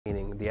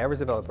The average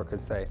developer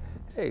could say,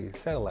 hey,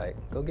 satellite,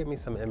 go get me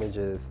some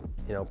images,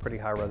 pretty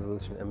high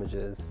resolution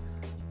images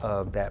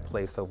of that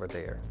place over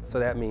there. So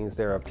that means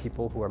there are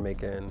people who are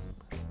making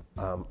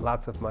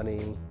lots of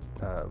money,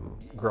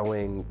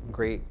 growing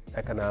great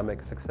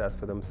economic success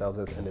for themselves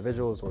as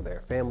individuals or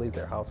their families,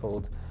 their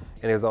households.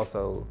 And there's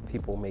also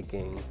people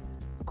making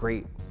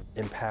great,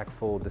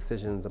 impactful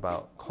decisions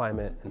about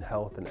climate and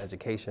health and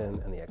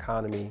education and the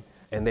economy,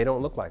 and they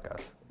don't look like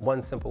us.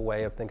 One simple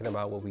way of thinking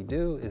about what we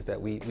do is that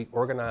we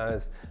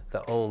organize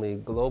the only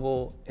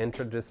global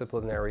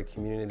interdisciplinary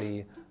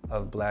community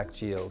of Black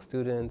geo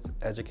students,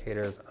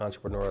 educators,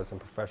 entrepreneurs, and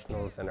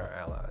professionals, and our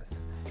allies.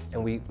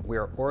 And we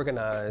are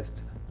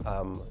organized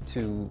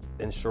to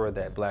ensure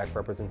that Black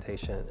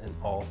representation in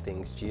all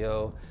things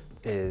geo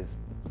is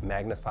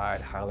magnified,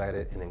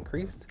 highlighted, and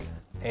increased,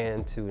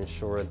 and to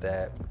ensure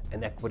that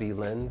an equity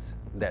lens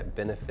that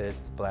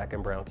benefits Black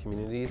and brown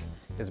communities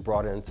is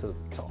brought into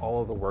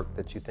all of the work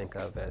that you think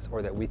of as,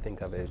 or that we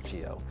think of as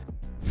geo.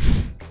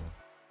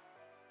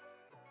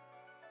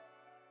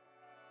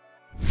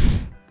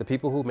 The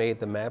people who made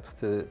the maps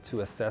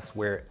to assess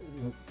where,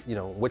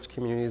 which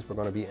communities were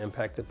going to be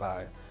impacted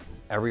by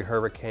every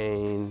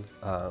hurricane,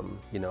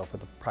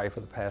 probably for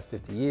the past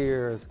 50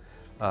 years,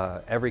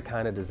 every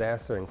kind of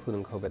disaster,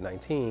 including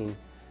COVID-19,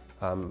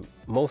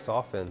 most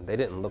often they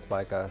didn't look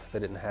like us, they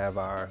didn't have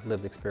our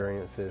lived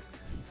experiences,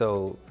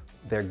 so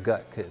their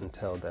gut couldn't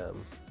tell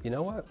them, you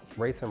know what,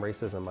 race and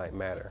racism might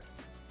matter.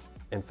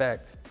 In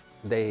fact,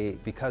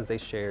 because they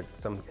shared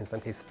in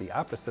some cases the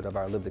opposite of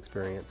our lived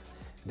experience,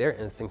 their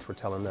instincts were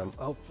telling them,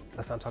 oh,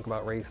 let's not talk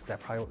about race,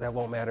 that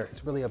won't matter,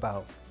 it's really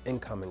about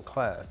income and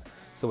class.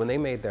 So when they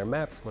made their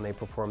maps, when they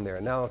performed their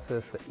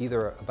analysis,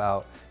 either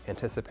about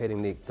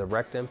anticipating the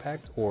direct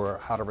impact or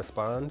how to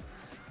respond,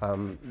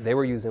 they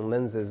were using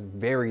lenses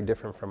very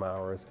different from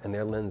ours, and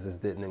their lenses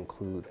didn't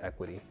include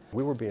equity.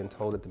 We were being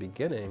told at the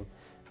beginning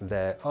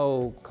that,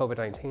 oh,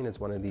 COVID-19 is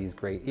one of these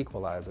great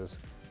equalizers,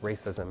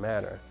 race doesn't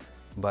matter.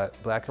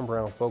 But Black and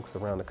brown folks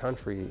around the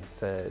country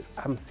said,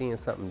 I'm seeing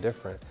something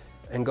different.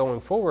 And going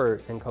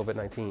forward in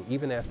COVID-19,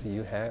 even after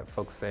you had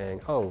folks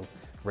saying, oh,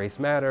 race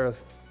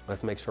matters,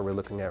 let's make sure we're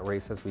looking at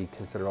race as we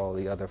consider all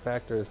the other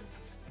factors,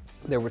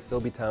 there would still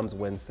be times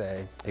when,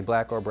 say, a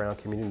Black or brown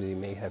community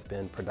may have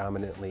been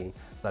predominantly,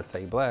 let's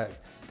say, Black.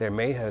 There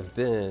may have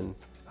been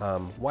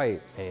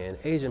white and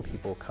Asian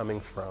people coming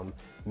from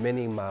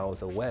many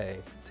miles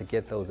away to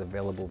get those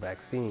available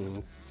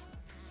vaccines,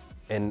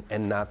 and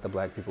not the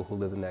Black people who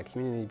live in that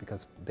community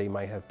because they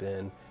might have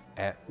been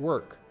at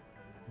work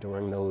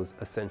during those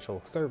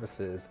essential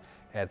services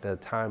at the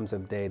times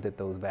of day that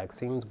those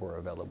vaccines were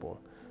available.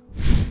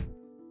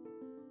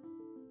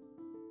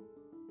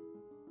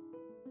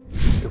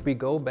 If we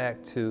go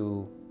back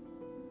to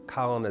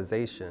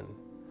colonization,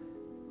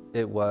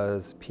 it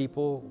was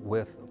people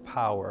with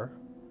power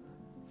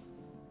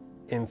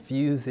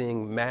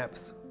infusing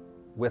maps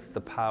with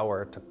the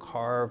power to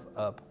carve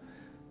up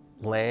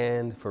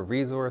land for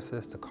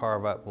resources, to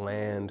carve up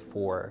land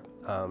for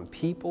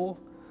people,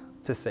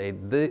 to say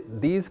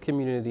these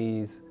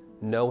communities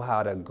know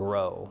how to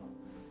grow.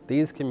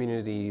 These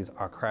communities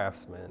are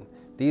craftsmen.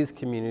 These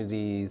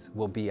communities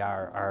will be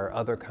our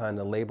other kind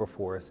of labor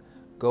force.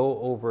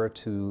 Go over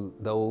to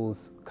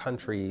those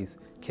countries,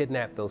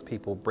 kidnap those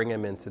people, bring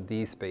them into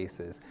these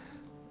spaces.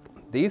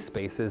 These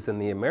spaces in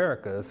the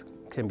Americas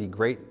can be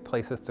great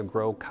places to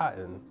grow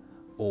cotton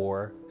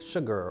or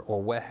sugar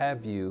or what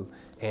have you,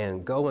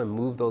 and go and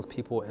move those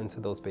people into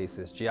those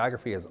spaces.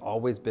 Geography has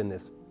always been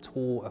this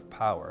tool of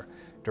power.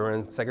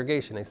 During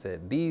segregation, they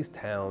said these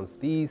towns,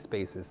 these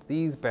spaces,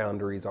 these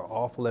boundaries are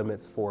off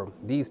limits for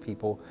these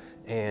people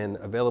and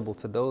available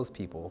to those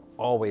people,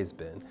 always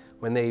been.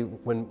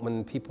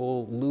 When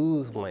people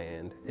lose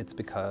land, it's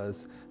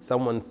because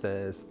someone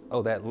says,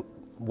 oh,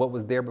 what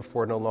was there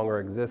before no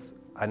longer exists.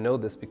 I know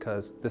this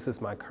because this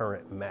is my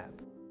current map.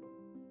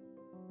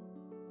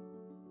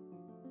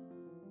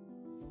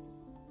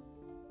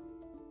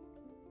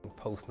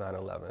 Post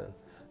 9/11,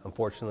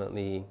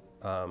 unfortunately,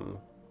 a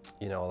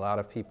lot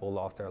of people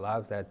lost their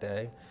lives that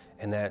day,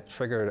 and that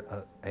triggered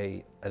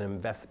an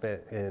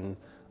investment in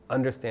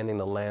understanding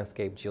the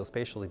landscape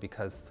geospatially,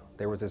 because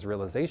there was this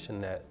realization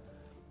that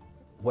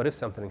what if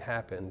something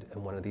happened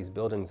and one of these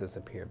buildings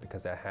disappeared,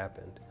 because that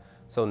happened.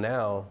 So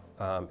now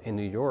in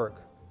New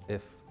York,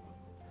 if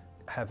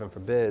heaven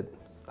forbid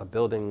a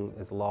building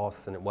is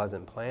lost and it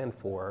wasn't planned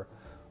for,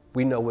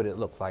 we know what it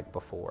looked like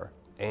before.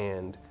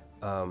 And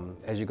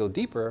as you go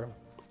deeper,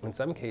 in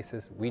some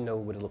cases, we know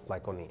what it looked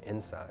like on the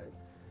inside.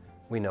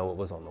 We know what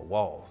was on the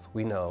walls.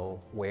 We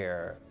know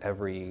where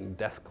every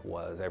desk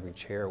was, every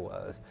chair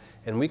was.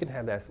 And we can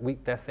have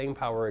that same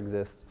power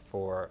exists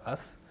for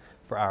us,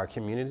 for our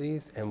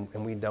communities, and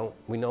we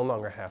no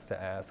longer have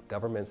to ask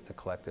governments to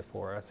collect it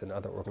for us and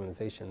other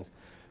organizations.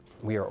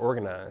 We are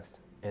organized,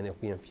 and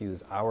if we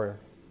infuse our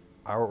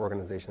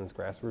organizations,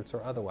 grassroots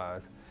or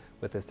otherwise,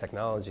 with this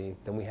technology,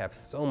 then we have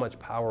so much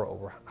power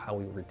over how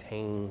we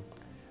retain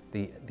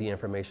the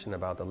information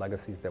about the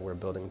legacies that we're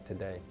building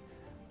today.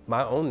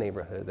 My own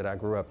neighborhood that I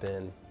grew up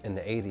in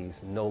the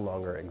 80s no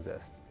longer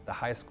exists. the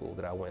high school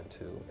that I went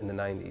to in the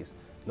 90s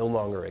no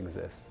longer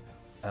exists.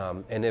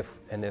 And if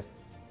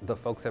the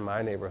folks in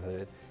my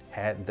neighborhood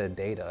had the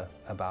data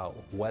about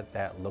what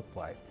that looked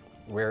like,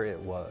 where it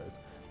was,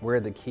 where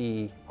the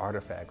key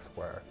artifacts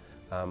were,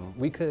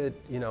 we could,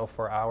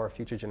 for our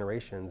future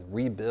generations,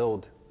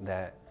 rebuild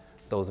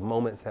those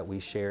moments that we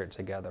shared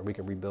together. We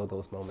can rebuild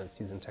those moments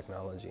using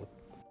technology.